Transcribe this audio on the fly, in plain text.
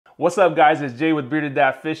What's up guys, it's Jay with Bearded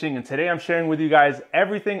Dad Fishing, and today I'm sharing with you guys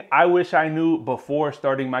everything I wish I knew before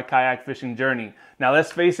starting my kayak fishing journey. Now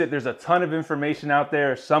let's face it, there's a ton of information out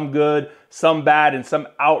there, some good, some bad, and some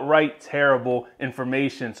outright terrible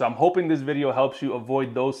information. So I'm hoping this video helps you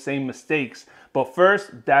avoid those same mistakes. But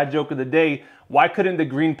first, dad joke of the day, why couldn't the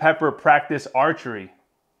green pepper practice archery?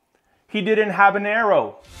 He didn't have an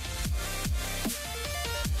arrow.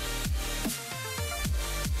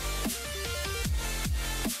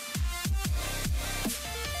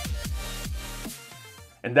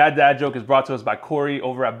 And that dad joke is brought to us by Corey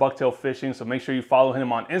over at Bucktail Fishing, so make sure you follow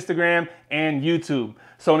him on Instagram and YouTube.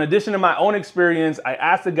 So in addition to my own experience, I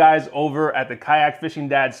asked the guys over at the Kayak Fishing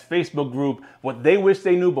Dads Facebook group what they wish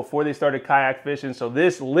they knew before they started kayak fishing. So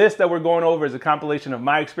this list that we're going over is a compilation of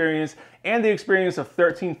my experience and the experience of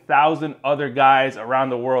 13,000 other guys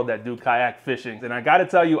around the world that do kayak fishing. And I gotta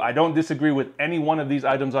tell you, I don't disagree with any one of these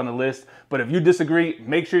items on the list, but if you disagree,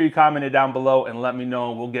 make sure you comment it down below and let me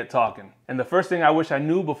know and we'll get talking. And the first thing I wish I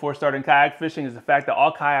knew before starting kayak fishing is the fact that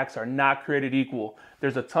all kayaks are not created equal.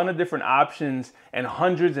 There's a ton of different options and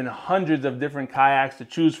hundreds of different kayaks to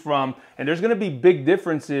choose from. And there's gonna be big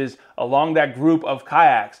differences along that group of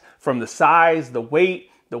kayaks, from the size, the weight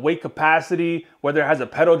capacity, whether it has a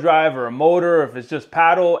pedal drive or a motor, or if it's just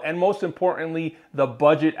paddle, and most importantly, the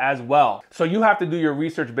budget as well. So you have to do your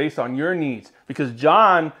research based on your needs, because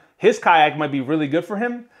John, his kayak might be really good for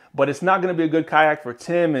him, but it's not gonna be a good kayak for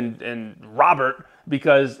Tim and Robert,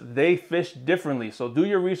 because they fish differently. So do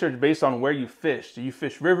your research based on where you fish. Do you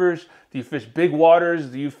fish rivers? Do you fish big waters?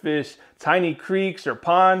 Do you fish tiny creeks or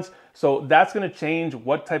ponds? So that's gonna change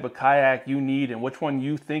what type of kayak you need and which one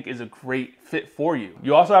you think is a great fit for you.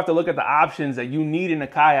 You also have to look at the options that you need in a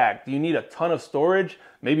kayak. Do you need a ton of storage,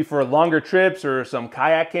 maybe for longer trips or some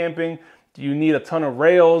kayak camping? Do you need a ton of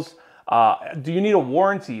rails? Do you need a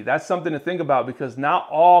warranty? That's something to think about, because not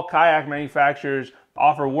all kayak manufacturers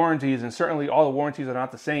offer warranties, and certainly all the warranties are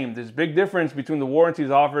not the same. There's a big difference between the warranties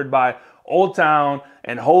offered by Old Town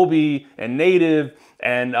and Hobie and Native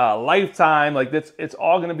and Lifetime. Like it's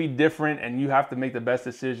all gonna be different, and you have to make the best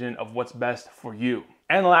decision of what's best for you.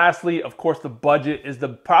 And lastly, of course, the budget is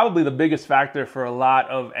probably the biggest factor for a lot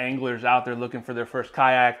of anglers out there looking for their first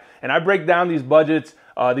kayak. And I break down these budgets,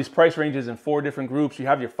 these price ranges in 4 different groups. You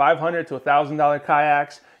have your $500 to $1,000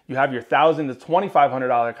 kayaks, you have your $1,000 to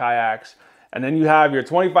 $2,500 kayaks, and then you have your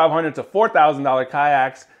 $2,500 to $4,000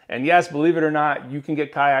 kayaks. And yes, believe it or not, you can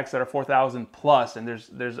get kayaks that are 4,000 plus, and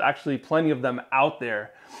there's actually plenty of them out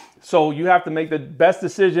there. So you have to make the best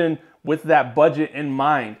decision with that budget in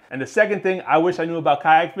mind. And the second thing I wish I knew about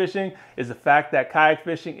kayak fishing is the fact that kayak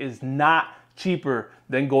fishing is not cheaper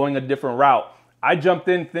than going a different route. I jumped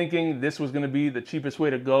in thinking this was gonna be the cheapest way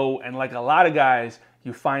to go, and like a lot of guys,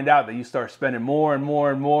 you find out that you start spending more and more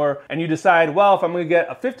and more, and you decide, well, if I'm gonna get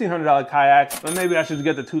a $1,500 kayak, then maybe I should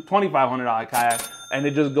get the $2,500 kayak, and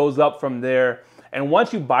it just goes up from there. And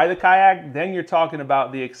once you buy the kayak, then you're talking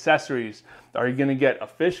about the accessories. Are you gonna get a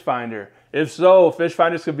fish finder? If so, fish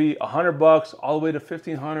finders could be $100 all the way to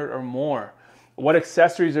 $1,500 or more. What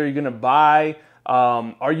accessories are you gonna buy?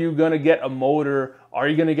 Are you gonna get a motor? Are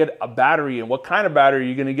you gonna get a battery? And what kind of battery are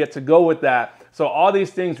you gonna get to go with that? So all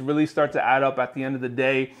these things really start to add up at the end of the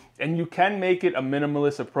day, and you can make it a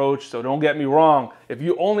minimalist approach. So don't get me wrong. If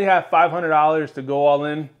you only have $500 to go all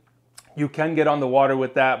in, you can get on the water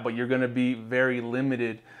with that, but you're gonna be very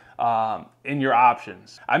limited in your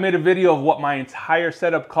options. I made a video of what my entire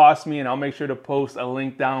setup cost me, and I'll make sure to post a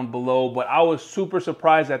link down below, but I was super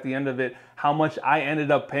surprised at the end of it how much I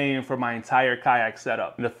ended up paying for my entire kayak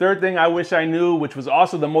setup. And the third thing I wish I knew, which was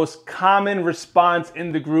also the most common response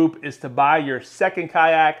in the group, is to buy your second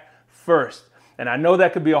kayak first. And I know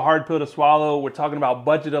that could be a hard pill to swallow. We're talking about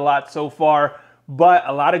budget a lot so far, but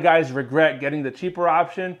a lot of guys regret getting the cheaper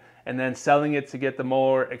option and then selling it to get the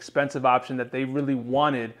more expensive option that they really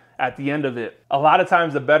wanted at the end of it. A lot of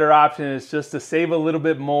times the better option is just to save a little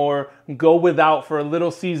bit more, go without for a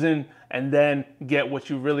little season, and then get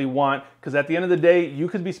what you really want. Because at the end of the day, you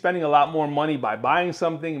could be spending a lot more money by buying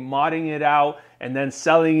something, modding it out, and then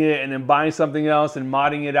selling it, and then buying something else and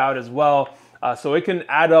modding it out as well. So it can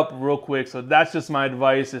add up real quick. So that's just my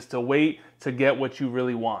advice, is to wait to get what you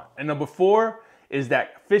really want. And number 4 is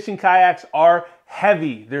that fishing kayaks are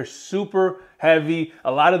heavy. They're super heavy.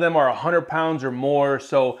 A lot of them are 100 pounds or more.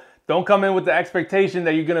 So don't come in with the expectation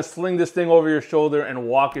that you're gonna sling this thing over your shoulder and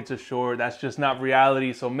walk it to shore. That's just not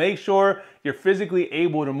reality. So make sure you're physically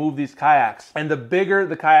able to move these kayaks. And the bigger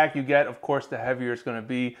the kayak you get, of course, the heavier it's gonna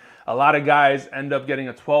be. A lot of guys end up getting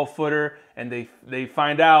a 12-footer and they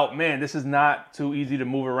find out, man, this is not too easy to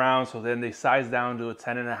move around. So then they size down to a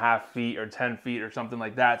 10.5 feet or 10 feet or something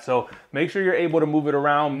like that. So make sure you're able to move it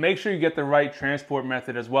around. Make sure you get the right transport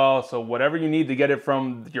method as well. So whatever you need to get it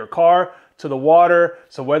from your car to the water.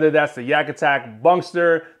 So whether that's the Yak Attack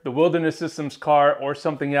Bunkster, the Wilderness Systems cart, or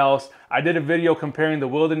something else. I did a video comparing the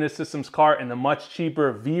Wilderness Systems cart and the much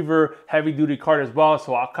cheaper Beaver heavy duty cart as well.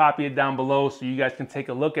 So I'll copy it down below so you guys can take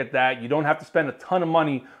a look at that. You don't have to spend a ton of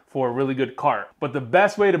money for a really good cart. But the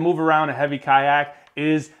best way to move around a heavy kayak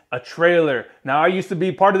is a trailer. Now, I used to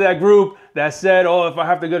be part of that group that said, oh, if I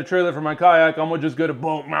have to get a trailer for my kayak, I'm gonna just get a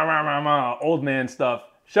boat, old man stuff.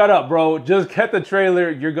 Shut up, bro. Just get the trailer.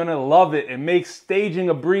 You're gonna love it. It makes staging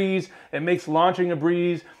a breeze. It makes launching a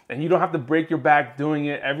breeze, and you don't have to break your back doing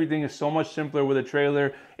it. Everything is so much simpler with a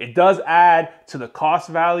trailer. It does add to the cost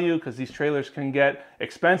value because these trailers can get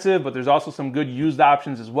expensive, but there's also some good used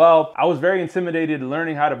options as well. I was very intimidated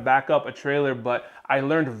learning how to back up a trailer, but I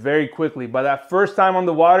learned very quickly. By that first time on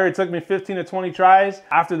the water, it took me 15 to 20 tries.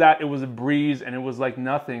 After that, it was a breeze and it was like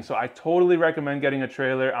nothing. So I totally recommend getting a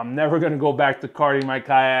trailer. I'm never gonna go back to karting my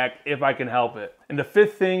kayak if I can help it. And the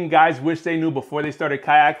fifth thing guys wish they knew before they started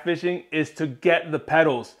kayak fishing is to get the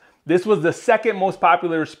pedals. This was the second most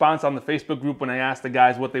popular response on the Facebook group when I asked the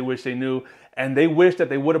guys what they wish they knew, and they wish that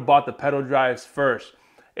they would have bought the pedal drives first.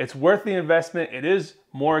 It's worth the investment. It is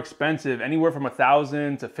more expensive, anywhere from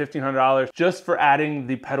 $1,000 to $1,500 just for adding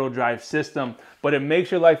the pedal drive system, but it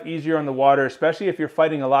makes your life easier on the water, especially if you're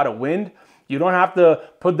fighting a lot of wind. You don't have to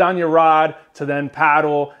put down your rod to then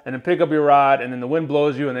paddle and then pick up your rod, and then the wind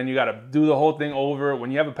blows you and then you got to do the whole thing over.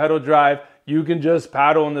 When you have a pedal drive, you can just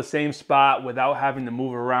paddle in the same spot without having to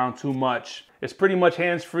move around too much. It's pretty much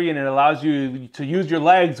hands-free, and it allows you to use your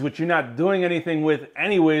legs, which you're not doing anything with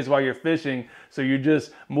anyways while you're fishing. So you're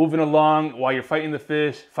just moving along while you're fighting the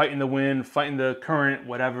fish, fighting the wind, fighting the current,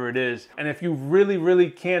 whatever it is. And if you really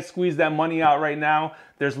can't squeeze that money out right now,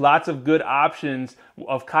 there's lots of good options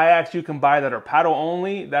of kayaks you can buy that are paddle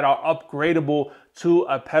only, that are upgradable to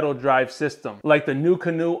a pedal drive system. Like the New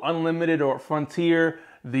Canoe Unlimited or Frontier,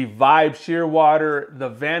 the Vibe Shearwater, the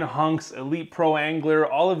Van Hunks Elite Pro Angler,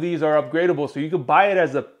 all of these are upgradable. So you could buy it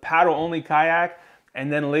as a paddle only kayak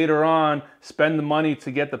and then later on spend the money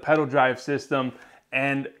to get the pedal drive system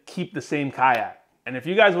and keep the same kayak. And if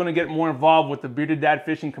you guys want to get more involved with the Bearded Dad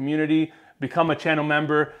fishing community, become a channel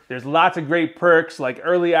member. There's lots of great perks like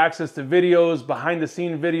early access to videos, behind the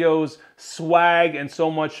scene videos, swag, and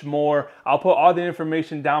so much more. I'll put all the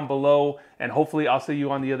information down below, and hopefully I'll see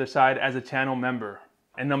you on the other side as a channel member.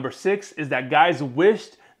 And number 6 is that guys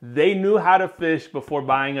wished they knew how to fish before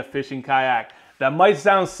buying a fishing kayak. That might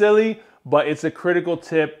sound silly, but it's a critical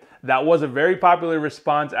tip. That was a very popular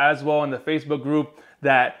response as well in the Facebook group,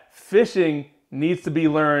 that fishing needs to be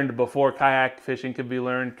learned before kayak fishing can be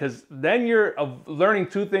learned, because then you're learning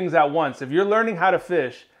two things at once. If you're learning how to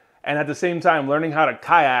fish and at the same time learning how to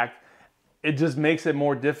kayak, it just makes it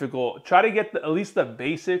more difficult. Try to get at least the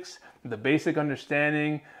basics, the basic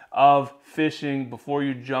understanding of fishing before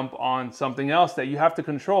you jump on something else that you have to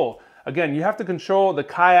control. Again, you have to control the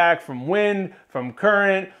kayak from wind, from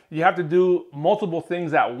current. You have to do multiple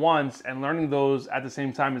things at once, and learning those at the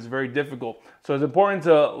same time is very difficult. So it's important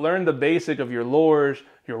to learn the basic of your lures,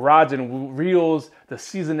 your rods and reels, the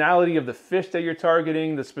seasonality of the fish that you're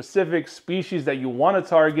targeting, the specific species that you want to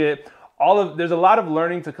target. There's a lot of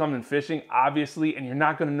learning to come in fishing, obviously, and you're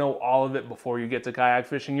not going to know all of it before you get to kayak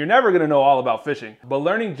fishing. You're never going to know all about fishing, but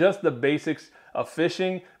learning just the basics of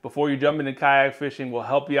fishing before you jump into kayak fishing will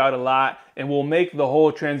help you out a lot and will make the whole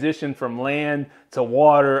transition from land to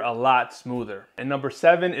water a lot smoother. And number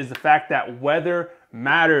 7 is the fact that weather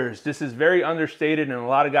matters. This is very understated and a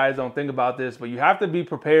lot of guys don't think about this, but you have to be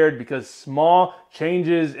prepared because small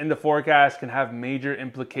changes in the forecast can have major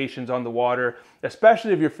implications on the water,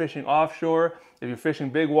 especially if you're fishing offshore, if you're fishing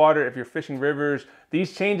big water, if you're fishing rivers.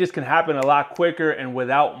 These changes can happen a lot quicker and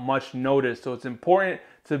without much notice. So it's important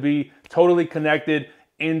to be totally connected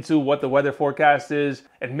into what the weather forecast is,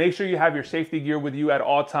 and make sure you have your safety gear with you at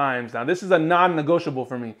all times. Now, this is a non-negotiable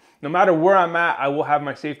for me. No matter where I'm at, I will have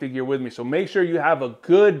my safety gear with me. So make sure you have a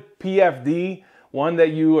good PFD, one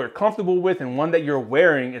that you are comfortable with and one that you're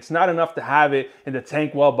wearing. It's not enough to have it in the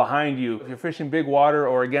tank well behind you. If you're fishing big water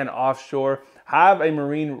or again offshore, have a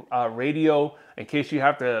marine radio, in case you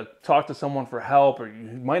have to talk to someone for help, or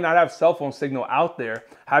you might not have cell phone signal out there.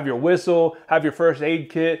 Have your whistle, have your first aid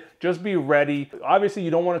kit, just be ready. Obviously, you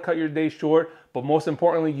don't want to cut your day short, but most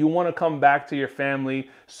importantly, you want to come back to your family,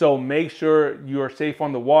 so make sure you are safe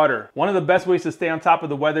on the water. One of the best ways to stay on top of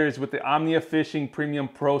the weather is with the Omnia Fishing Premium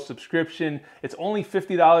Pro subscription. It's only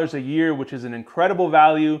 $50 a year, which is an incredible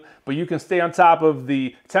value, but you can stay on top of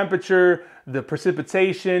the temperature, the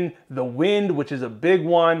precipitation, the wind, which is a big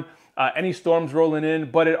one, any storms rolling in,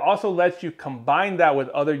 but it also lets you combine that with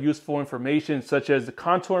other useful information such as the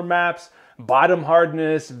contour maps, bottom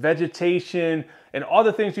hardness, vegetation, and all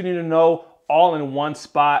the things you need to know all in one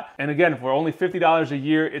spot. And again, for only $50 a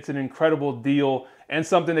year, it's an incredible deal and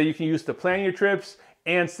something that you can use to plan your trips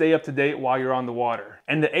and stay up to date while you're on the water.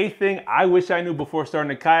 And the eighth thing I wish I knew before starting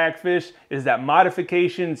to kayak fish is that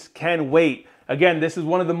modifications can wait. Again, this is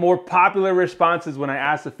one of the more popular responses when I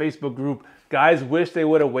asked the Facebook group. Guys wish they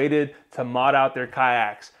would have waited to mod out their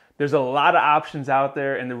kayaks. There's a lot of options out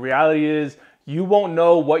there, and the reality is you won't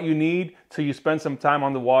know what you need till you spend some time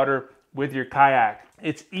on the water with your kayak.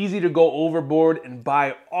 It's easy to go overboard and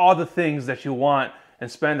buy all the things that you want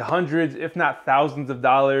and spend hundreds, if not thousands of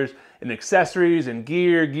dollars in accessories and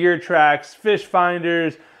gear tracks, fish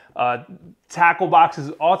finders, tackle boxes,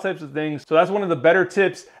 all types of things. So that's one of the better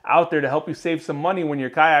tips out there to help you save some money when you're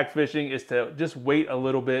kayak fishing, is to just wait a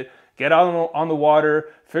little bit, get out on the water,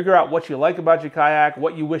 figure out what you like about your kayak,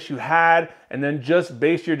 what you wish you had, and then just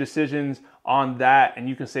base your decisions on that, and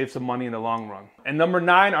you can save some money in the long run. And number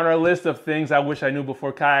 9 on our list of things I wish I knew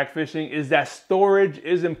before kayak fishing is that storage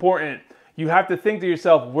is important. You have to think to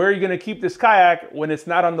yourself, where are you going to keep this kayak when it's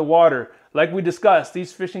not on the water? Like we discussed,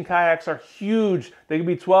 these fishing kayaks are huge. They can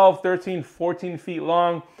be 12, 13, 14 feet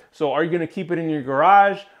long. So are you going to keep it in your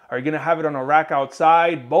garage? Are you going to have it on a rack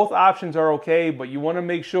outside? Both options are okay, but you want to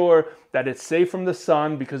make sure that it's safe from the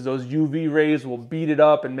sun, because those UV rays will beat it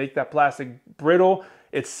up and make that plastic brittle.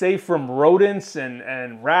 It's safe from rodents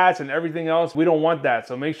and rats and everything else. We don't want that.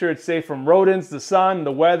 So make sure it's safe from rodents, the sun,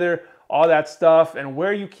 the weather, all that stuff. And where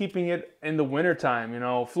are you keeping it in the wintertime? You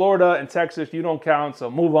know, Florida and Texas, you don't count,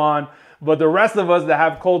 so move on. But the rest of us that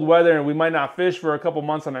have cold weather and we might not fish for a couple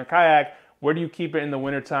months on a kayak, where do you keep it in the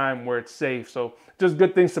wintertime where it's safe? So just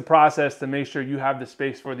good things to process to make sure you have the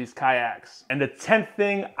space for these kayaks. And the 10th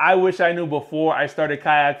thing I wish I knew before I started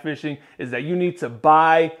kayak fishing is that you need to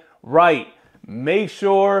buy right. Make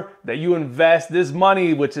sure that you invest this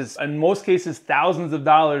money, which is in most cases thousands of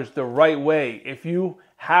dollars, the right way. If you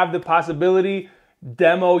have the possibility,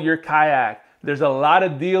 demo your kayak. There's a lot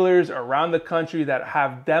of dealers around the country that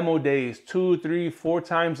have demo days 2, 3, 4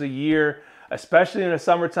 times a year, especially in the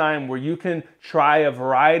summertime, where you can try a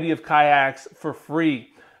variety of kayaks for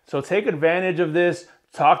free. So take advantage of this.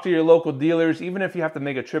 Talk to your local dealers, even if you have to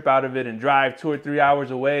make a trip out of it and drive 2 or 3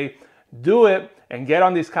 hours away. Do it and get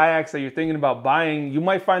on these kayaks that you're thinking about buying. You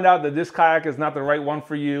might find out that this kayak is not the right one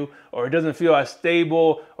for you, or it doesn't feel as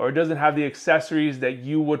stable, or it doesn't have the accessories that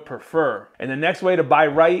you would prefer. And the next way to buy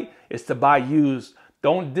right is to buy used.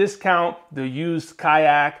 Don't discount the used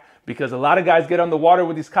kayak, because a lot of guys get on the water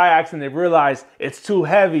with these kayaks and they realize it's too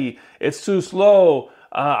heavy, it's too slow,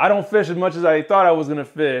 I don't fish as much as I thought I was gonna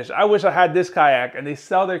fish. I wish I had this kayak. And they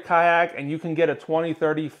sell their kayak and you can get a 20,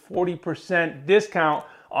 30, 40% discount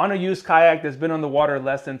on a used kayak that's been on the water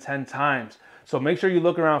less than 10 times. So make sure you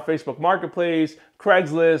look around Facebook Marketplace,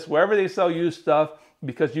 Craigslist, wherever they sell used stuff,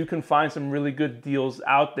 because you can find some really good deals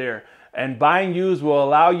out there. And buying used will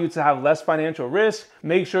allow you to have less financial risk.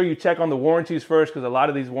 Make sure you check on the warranties first, because a lot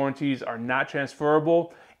of these warranties are not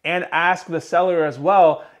transferable. And ask the seller as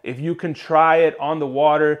well if you can try it on the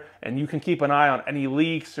water, and you can keep an eye on any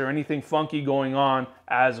leaks or anything funky going on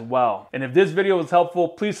as well. And if this video was helpful,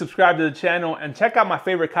 please subscribe to the channel and check out my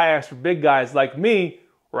favorite kayaks for big guys like me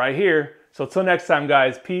right here. So till next time,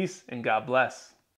 guys, peace and God bless.